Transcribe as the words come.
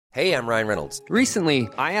Hey, I'm Ryan Reynolds. Recently,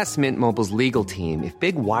 I asked Mint Mobile's legal team if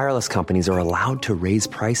big wireless companies are allowed to raise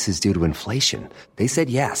prices due to inflation. They said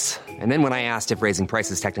yes. And then when I asked if raising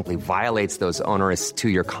prices technically violates those onerous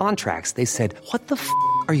two-year contracts, they said, "What the f***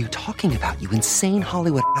 are you talking about, you insane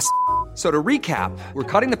Hollywood ass?" So to recap, we're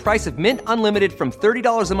cutting the price of Mint Unlimited from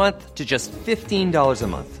 $30 a month to just $15 a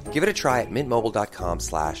month. Give it a try at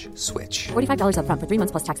mintmobile.com/switch. $45 up front for 3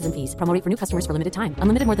 months plus taxes and fees. Promo rate for new customers for limited time.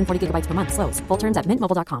 Unlimited more than 40 gigabytes per month. Slows full terms at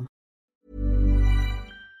mintmobile.com.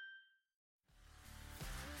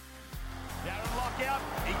 Darren Lockout,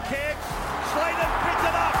 he kicks. Slater picks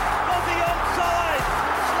it up. Aussie onside.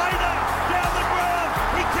 Slater down the ground.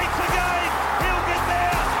 He kicks again. He'll get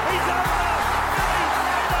there. He's over. Billy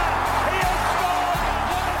Slater. He has scored.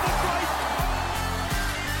 One of the great.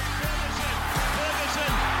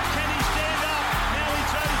 Ferguson. Can he stand up? Now he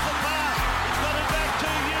throws the pass. He's got it back to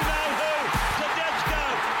you-know-who. Tedesco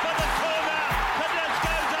for the corner.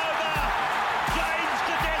 Tedesco's over. James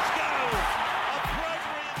Tedesco.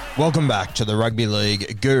 Welcome back to the Rugby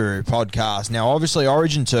League Guru podcast. Now, obviously,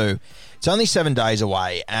 Origin 2, it's only 7 days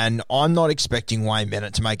away, and I'm not expecting Wayne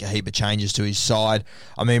Bennett to make a heap of changes to his side.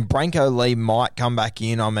 I mean, Branko Lee might come back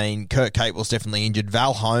in. I mean, Kurt Capewell's definitely injured.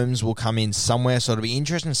 Val Holmes will come in somewhere, so it'll be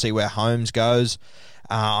interesting to see where Holmes goes.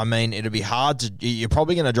 I mean, it'll be hard to... You're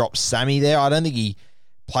probably going to drop Sammy there. I don't think he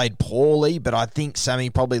played poorly, but I think Sammy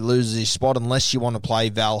probably loses his spot unless you want to play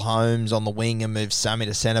Val Holmes on the wing and move Sammy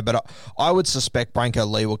to centre. But I would suspect Branko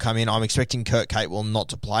Lee will come in. I'm expecting Kurt Capewell not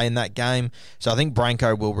to play in that game. So I think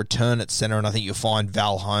Branko will return at centre, and I think you'll find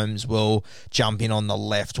Val Holmes will jump in on the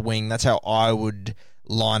left wing. That's how I would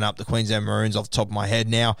line up the Queensland Maroons off the top of my head.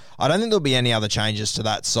 Now, I don't think there'll be any other changes to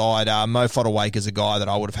that side. Mo Fodawaker's a guy that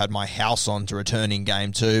I would have had my house on to return in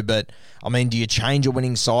game 2, but I mean, do you change a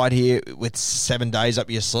winning side here with 7 days up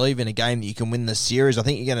your sleeve in a game that you can win the series? I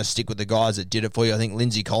think you're going to stick with the guys that did it for you. I think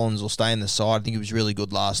Lindsay Collins will stay in the side. I think he was really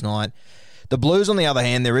good last night. The Blues, on the other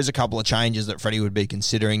hand, there is a couple of changes that Freddie would be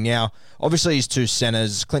considering. Now, obviously, his two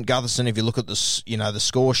centres, Clint Gutherson, if you look at the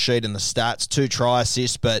score sheet and the stats, 2 try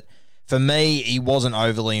assists, but for me, he wasn't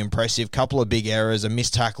overly impressive. Couple of big errors, a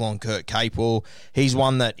missed tackle on Kurt Capewell. He's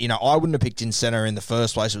one that, I wouldn't have picked in centre in the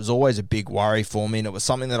first place. It was always a big worry for me, and it was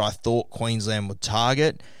something that I thought Queensland would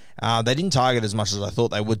target. They didn't target as much as I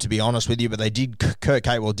thought they would, to be honest with you, but they did. Kurt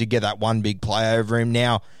Capewell did get that one big play over him.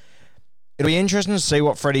 Now, it'll be interesting to see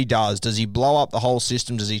what Freddie does. Does he blow up the whole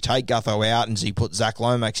system? Does he take Gutho out, and does he put Zach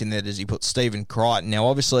Lomax in there? Does he put Stephen Crichton? Now,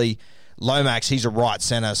 obviously, Lomax, he's a right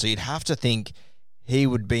centre, so you'd have to think he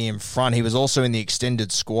would be in front. He was also in the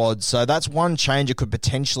extended squad. So that's one change I could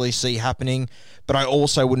potentially see happening. But I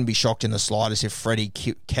also wouldn't be shocked in the slightest if Freddie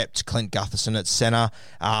kept Clint Gutherson at centre.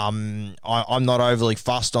 I'm not overly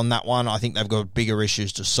fussed on that one. I think they've got bigger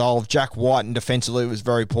issues to solve. Jack Whiten defensively was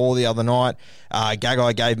very poor the other night.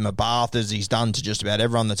 Gagai gave him a bath, as he's done to just about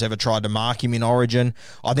everyone that's ever tried to mark him in Origin.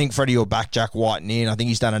 I think Freddie will back Jack Whiten in. I think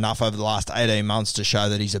he's done enough over the last 18 months to show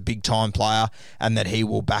that he's a big-time player and that he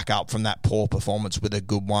will back up from that poor performance with a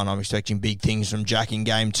good one. I'm expecting big things from Jack in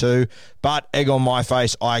game 2. But egg on my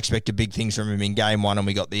face, I expected big things from him in game 1, and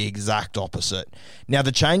we got the exact opposite. Now,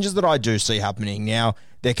 the changes that I do see happening now,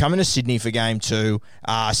 they're coming to Sydney for game 2.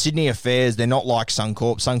 Sydney affairs, they're not like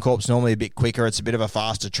Suncorp. Suncorp's normally a bit quicker. It's a bit of a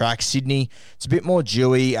faster track. Sydney, it's a bit more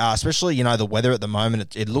dewy, especially, the weather at the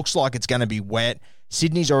moment. It looks like it's going to be wet.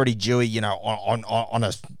 Sydney's already dewy,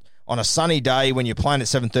 on a sunny day when you're playing at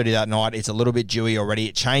 7:30 that night. It's a little bit dewy already.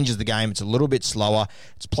 It changes the game. It's a little bit slower.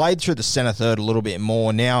 It's played through the centre third a little bit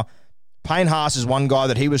more. Now, Payne Haas is one guy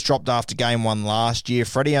that he was dropped after game 1 last year.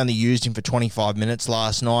 Freddie only used him for 25 minutes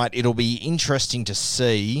last night. It'll be interesting to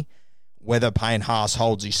see whether Payne Haas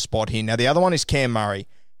holds his spot here. Now, the other one is Cam Murray.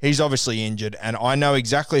 He's obviously injured, and I know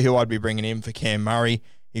exactly who I'd be bringing in for Cam Murray.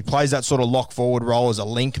 He plays that sort of lock-forward role as a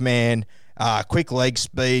link man, quick leg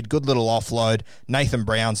speed, good little offload. Nathan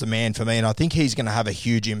Brown's the man for me, and I think he's going to have a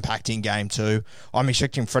huge impact in game 2. I'm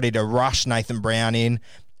expecting Freddie to rush Nathan Brown in.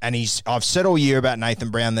 And I've said all year about Nathan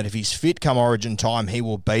Brown that if he's fit come Origin time, he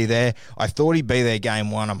will be there. I thought he'd be there game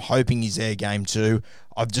 1. I'm hoping he's there game 2.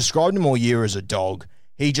 I've described him all year as a dog.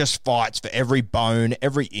 He just fights for every bone,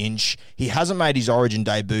 every inch. He hasn't made his Origin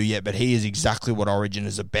debut yet, but he is exactly what Origin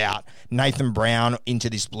is about. Nathan Brown into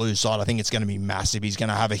this blue side, I think it's going to be massive. He's going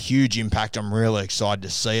to have a huge impact. I'm really excited to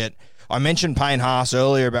see it. I mentioned Payne Haas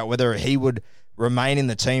earlier about whether he would remain in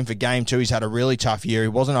the team for game 2. He's had a really tough year. He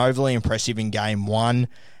wasn't overly impressive in game 1.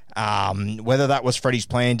 Whether that was Freddie's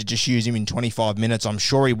plan to just use him in 25 minutes, I'm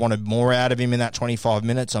sure he wanted more out of him in that 25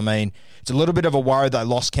 minutes. I mean, it's a little bit of a worry they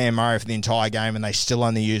lost Cam Murray for the entire game and they still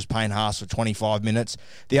only used Payne Haas for 25 minutes.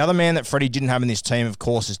 The other man that Freddie didn't have in this team, of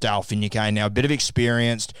course, is Dale Finucane. Now, a bit of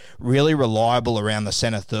experienced, really reliable around the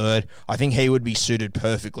centre third. I think he would be suited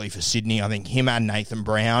perfectly for Sydney. I think him and Nathan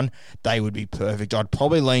Brown, they would be perfect. I'd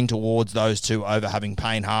probably lean towards those two over having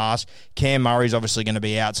Payne Haas. Cam Murray's obviously going to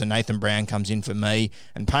be out, so Nathan Brown comes in for me.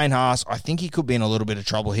 And Payne Haas, I think he could be in a little bit of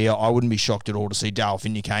trouble here. I wouldn't be shocked at all to see Dale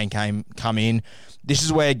Finucane come in. This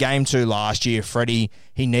is where game 2 last year, Freddie,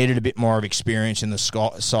 he needed a bit more of experience in the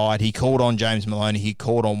side. He called on James Maloney. He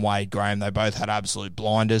called on Wade Graham. They both had absolute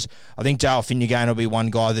blinders. I think Dale Finucane will be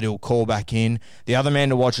one guy that he'll call back in. The other man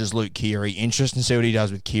to watch is Luke Keary. Interesting to see what he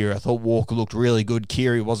does with Keary. I thought Walker looked really good.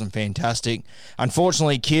 Keary wasn't fantastic.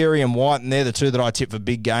 Unfortunately, Keary and White, and they're the two that I tip for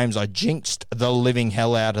big games. I jinxed the living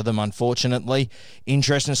hell out of them, unfortunately.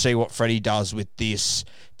 Interesting to see what Freddie does with this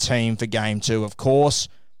team for game 2. Of course,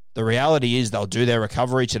 the reality is they'll do their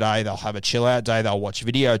recovery today. They'll have a chill-out day. They'll watch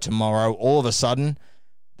video tomorrow. All of a sudden,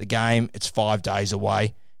 the game, it's 5 days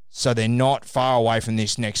away. So they're not far away from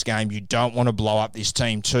this next game. You don't want to blow up this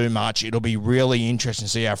team too much. It'll be really interesting to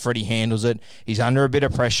see how Freddie handles it. He's under a bit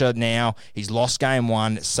of pressure now. He's lost game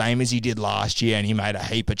 1, same as he did last year, and he made a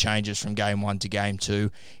heap of changes from game 1 to game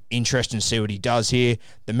 2. Interesting to see what he does here.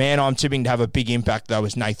 The man I'm tipping to have a big impact, though,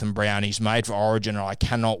 is Nathan Brown. He's made for Origin, and I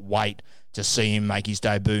cannot wait to see him make his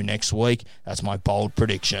debut next week. That's my bold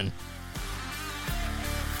prediction.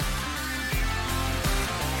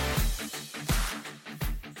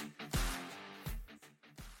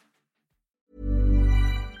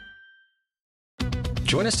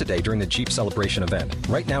 Join us today during the Jeep Celebration event.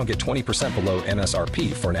 Right now, get 20% below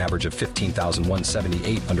MSRP for an average of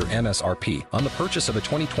 $15,178 under MSRP on the purchase of a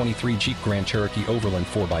 2023 Jeep Grand Cherokee Overland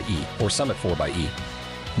 4xE or Summit 4xE.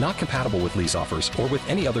 Not compatible with lease offers or with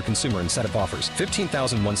any other consumer incentive offers.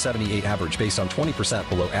 $15,178 average based on 20%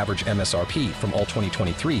 below average MSRP from all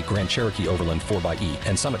 2023 Grand Cherokee Overland 4xE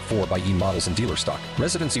and Summit 4xE models in dealer stock.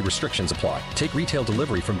 Residency restrictions apply. Take retail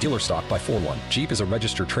delivery from dealer stock by 4/1. Jeep is a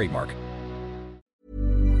registered trademark.